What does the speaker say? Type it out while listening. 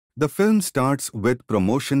The film starts with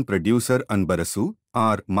promotion producer Anbarasu,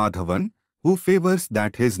 R. Madhavan, who favors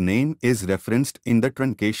that his name is referenced in the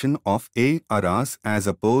truncation of A. Aras as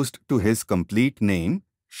opposed to his complete name,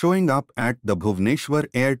 showing up at the Bhubaneswar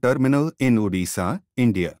Air Terminal in Odisha,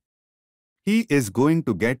 India. He is going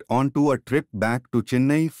to get onto a trip back to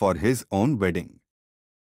Chennai for his own wedding.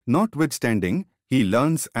 Notwithstanding, he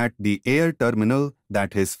learns at the air terminal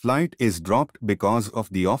that his flight is dropped because of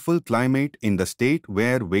the awful climate in the state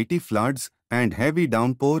where weighty floods and heavy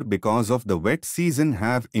downpour because of the wet season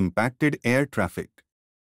have impacted air traffic.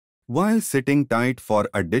 While sitting tight for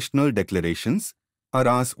additional declarations,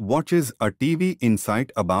 Aras watches a TV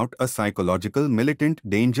insight about a psychological militant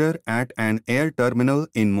danger at an air terminal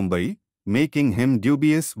in Mumbai, making him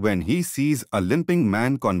dubious when he sees a limping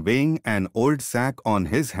man conveying an old sack on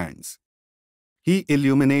his hands. He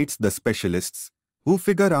illuminates the specialists, who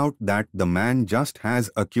figure out that the man just has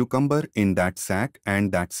a cucumber in that sack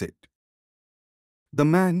and that's it. The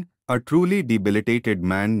man, a truly debilitated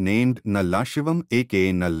man named Nalla Shivam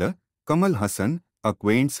aka Nalla, Kamal Hassan,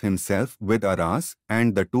 acquaints himself with Aras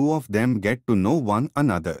and the two of them get to know one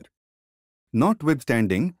another.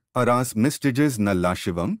 Notwithstanding, Aras misjudges Nalla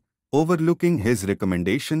Shivam, overlooking his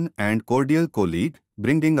recommendation and cordial colleague,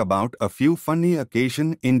 bringing about a few funny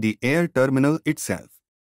occasions in the air terminal itself.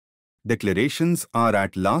 Declarations are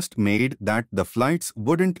at last made that the flights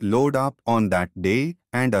wouldn't load up on that day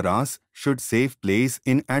and Aras should save place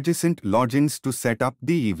in adjacent lodgings to set up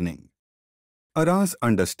the evening. Aras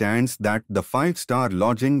understands that the five-star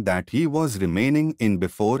lodging that he was remaining in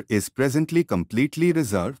before is presently completely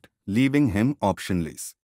reserved, leaving him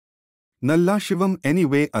optionless. Nalla Shivam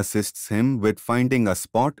anyway assists him with finding a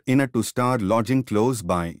spot in a two-star lodging close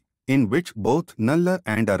by, in which both Nalla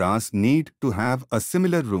and Aras need to have a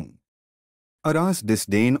similar room. Aras'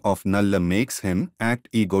 disdain of Nalla makes him act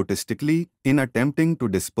egotistically in attempting to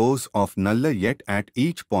dispose of Nalla, yet at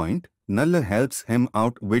each point, Nalla helps him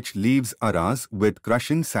out, which leaves Aras with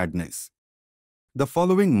crushing sadness. The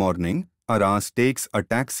following morning, Aras takes a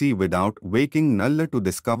taxi without waking Nalla to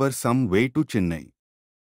discover some way to Chennai.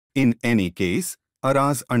 In any case,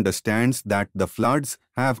 Aras understands that the floods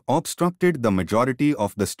have obstructed the majority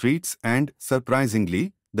of the streets and,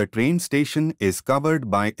 surprisingly, the train station is covered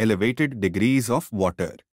by elevated degrees of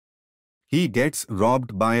water. He gets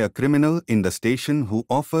robbed by a criminal in the station who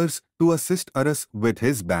offers to assist Aras with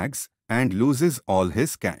his bags and loses all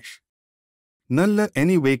his cash. Nalla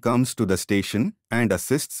anyway comes to the station and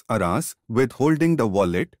assists Aras with holding the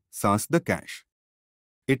wallet, sans the cash.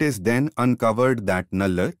 It is then uncovered that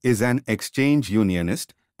Nalla is an exchange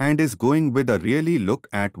unionist and is going with a really look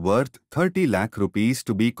at worth 30 lakh rupees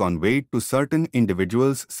to be conveyed to certain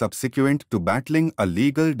individuals subsequent to battling a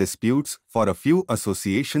legal disputes for a few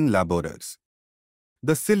association laborers.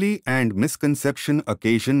 The silly and misconception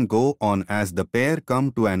occasion go on as the pair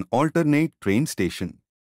come to an alternate train station.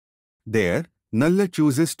 There, Nalla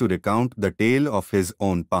chooses to recount the tale of his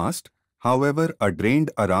own past. However, a drained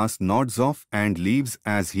Aras nods off and leaves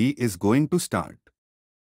as he is going to start.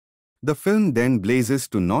 The film then blazes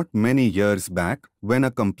to not many years back when a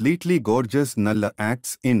completely gorgeous Nalla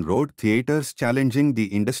acts in road theatres challenging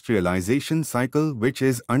the industrialization cycle, which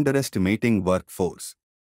is underestimating workforce.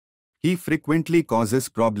 He frequently causes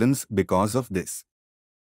problems because of this.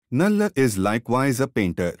 Nalla is likewise a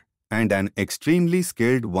painter, and an extremely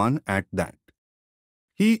skilled one at that.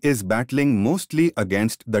 He is battling mostly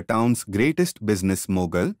against the town's greatest business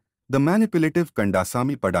mogul, the manipulative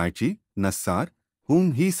Kandasamy Padaichi, Nassar,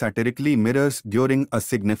 whom he satirically mirrors during a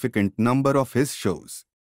significant number of his shows.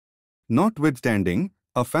 Notwithstanding,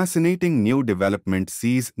 a fascinating new development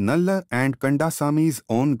sees Nalla and Kandasamy's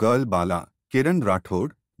own girl Bala, Kiran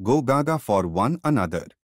Rathod, go gaga for one another.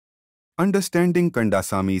 Understanding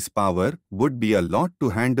Kandasamy's power would be a lot to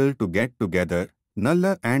handle to get together.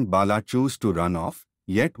 Nalla and Bala choose to run off.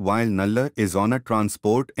 Yet while Nalla is on a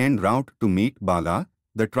transport en route to meet Bala,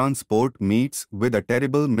 the transport meets with a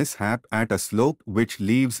terrible mishap at a slope which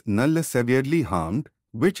leaves Nalla severely harmed,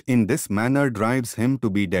 which in this manner drives him to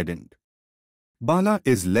be deadened. Bala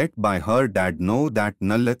is let by her dad know that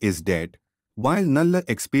Nalla is dead, while Nalla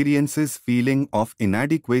experiences feeling of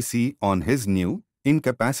inadequacy on his new,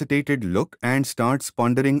 incapacitated look and starts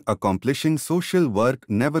pondering accomplishing social work,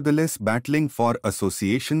 nevertheless battling for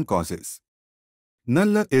association causes.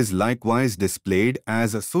 Nalla is likewise displayed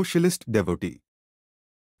as a socialist devotee.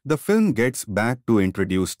 The film gets back to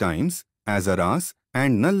introduce times, as Aras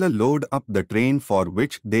and Nalla load up the train for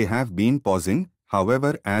which they have been pausing.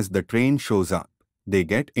 However, as the train shows up, they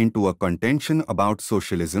get into a contention about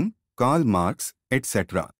socialism, Karl Marx,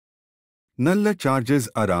 etc. Nalla charges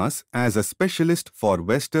Aras as a specialist for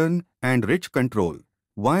Western and rich control,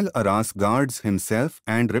 while Aras guards himself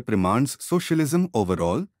and reprimands socialism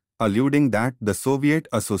overall, alluding that the Soviet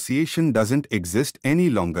Association doesn't exist any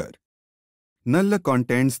longer. Nalla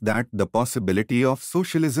contends that the possibility of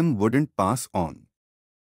socialism wouldn't pass on.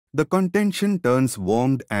 The contention turns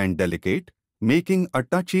warmed and delicate, making a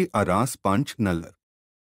touchy Aras punch Nalla.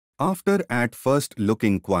 After at first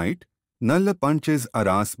looking quiet, Nalla punches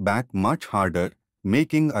Aras back much harder,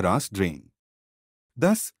 making Aras drain.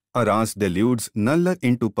 Thus, Aras deludes Nalla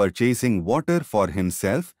into purchasing water for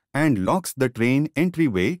himself and locks the train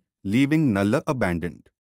entryway, leaving Nalla abandoned.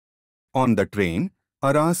 On the train,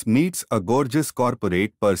 Aras meets a gorgeous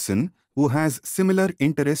corporate person who has similar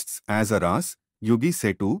interests as Aras, Yugi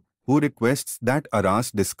Setu, who requests that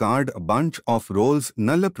Aras discard a bunch of rolls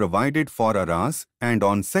Nalla provided for Aras and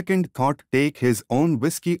on second thought take his own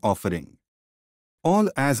whiskey offering. All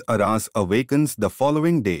as Aras awakens the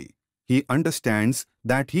following day, he understands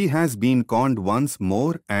that he has been conned once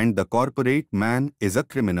more and the corporate man is a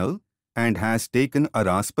criminal and has taken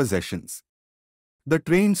Aras' possessions. The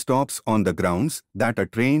train stops on the grounds that a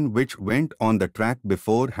train which went on the track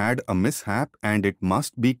before had a mishap and it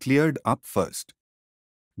must be cleared up first.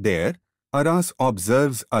 There, Aras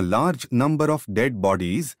observes a large number of dead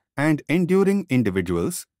bodies and enduring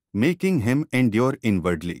individuals, making him endure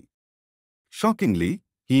inwardly. Shockingly,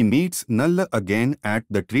 he meets Nalla again at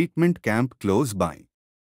the treatment camp close by.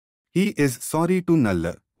 He is sorry to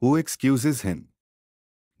Nalla, who excuses him.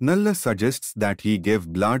 Nalla suggests that he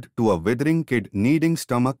give blood to a withering kid needing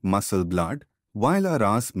stomach muscle blood, while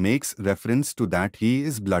Aras makes reference to that he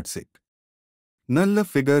is bloodsick. Nalla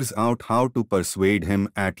figures out how to persuade him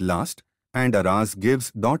at last, and Aras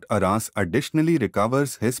gives. Aras additionally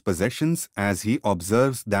recovers his possessions as he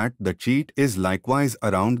observes that the cheat is likewise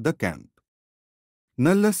around the camp.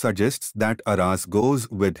 Nalla suggests that Aras goes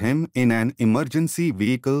with him in an emergency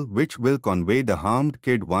vehicle which will convey the harmed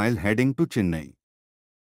kid while heading to Chennai.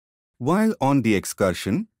 While on the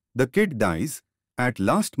excursion, the kid dies, at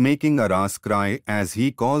last making Aras cry as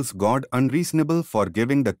he calls God unreasonable for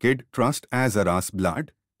giving the kid trust as Aras'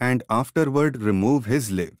 blood, and afterward remove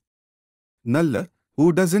his live. Nalla,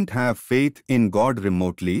 who doesn't have faith in God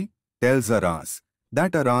remotely, tells Aras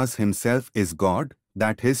that Aras himself is God,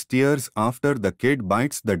 that his tears after the kid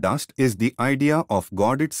bites the dust is the idea of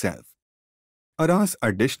God itself. Aras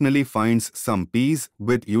additionally finds some peace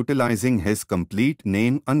with utilizing his complete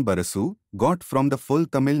name Anbarasu, got from the full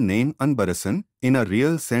Tamil name Anbarasan, in a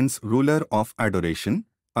real sense ruler of adoration,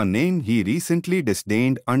 a name he recently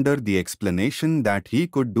disdained under the explanation that he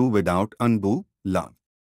could do without Anbu, love.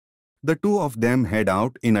 The two of them head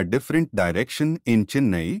out in a different direction in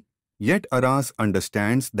Chennai, yet Aras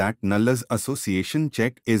understands that Nalla's association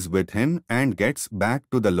check is with him and gets back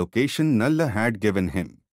to the location Nalla had given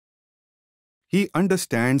him. He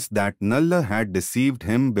understands that Nalla had deceived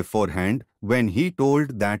him beforehand when he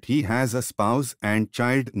told that he has a spouse and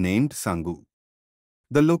child named Sangu.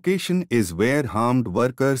 The location is where harmed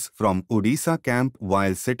workers from Odisha camp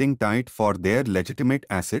while sitting tight for their legitimate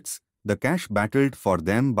assets, the cash battled for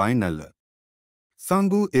them by Nalla.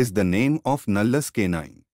 Sangu is the name of Nalla's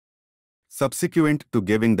canine. Subsequent to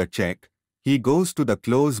giving the check, he goes to the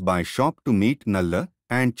close-by shop to meet Nalla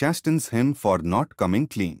and chastens him for not coming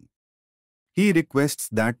clean. He requests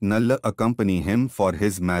that Nalla accompany him for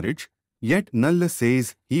his marriage, yet Nalla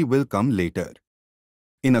says he will come later.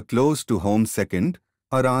 In a close-to-home second,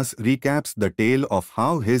 Aras recaps the tale of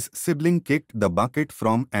how his sibling kicked the bucket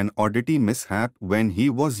from an oddity mishap when he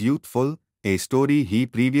was youthful, a story he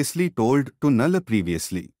previously told to Nalla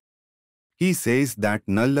previously. He says that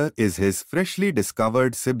Nalla is his freshly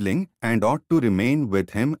discovered sibling and ought to remain with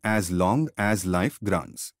him as long as life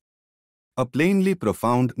grants. A plainly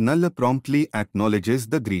profound Nalla promptly acknowledges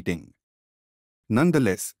the greeting.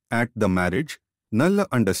 Nonetheless, at the marriage, Nalla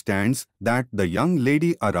understands that the young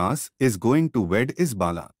lady Aras is going to wed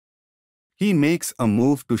Isbala. He makes a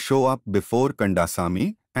move to show up before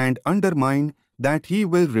Kandasamy and undermine that he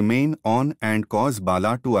will remain on and cause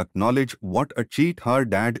Bala to acknowledge what a cheat her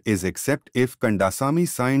dad is except if Kandasamy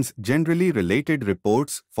signs generally related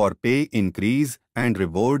reports for pay increase and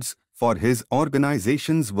rewards for his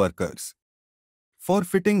organization's workers.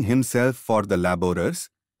 Forfeiting himself for the laborers,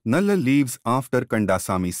 Nalla leaves after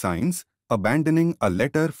Kandasamy signs, abandoning a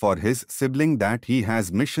letter for his sibling that he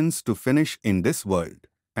has missions to finish in this world,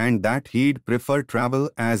 and that he'd prefer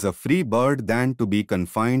travel as a free bird than to be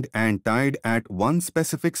confined and tied at one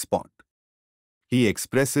specific spot. He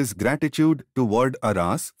expresses gratitude toward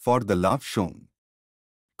Aras for the love shown.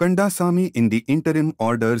 Kandasamy in the interim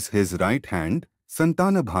orders his right hand,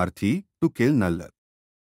 Santana Bharti, to kill Nalla.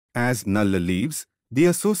 As Nalla leaves, the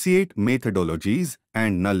associate methodologies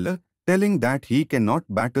and Nalla, telling that he cannot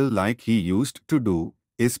battle like he used to do,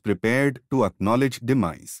 is prepared to acknowledge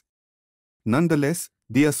demise. Nonetheless,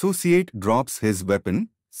 the associate drops his weapon,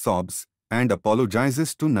 sobs, and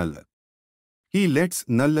apologizes to Nalla. He lets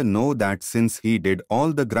Nalla know that since he did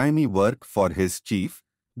all the grimy work for his chief,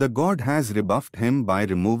 the god has rebuffed him by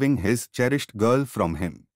removing his cherished girl from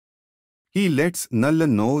him. He lets Nalla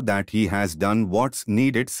know that he has done what's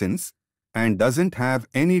needed since, and doesn't have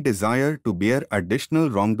any desire to bear additional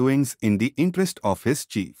wrongdoings in the interest of his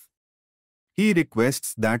chief. He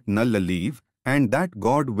requests that Nalla leave, and that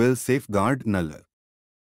God will safeguard Nalla.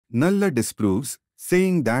 Nalla disproves,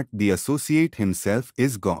 saying that the associate himself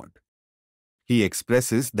is God. He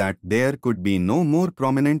expresses that there could be no more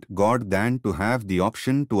prominent god than to have the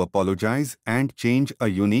option to apologize and change a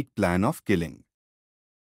unique plan of killing.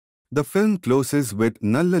 The film closes with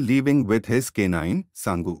Nalla leaving with his canine,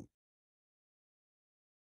 Sangu.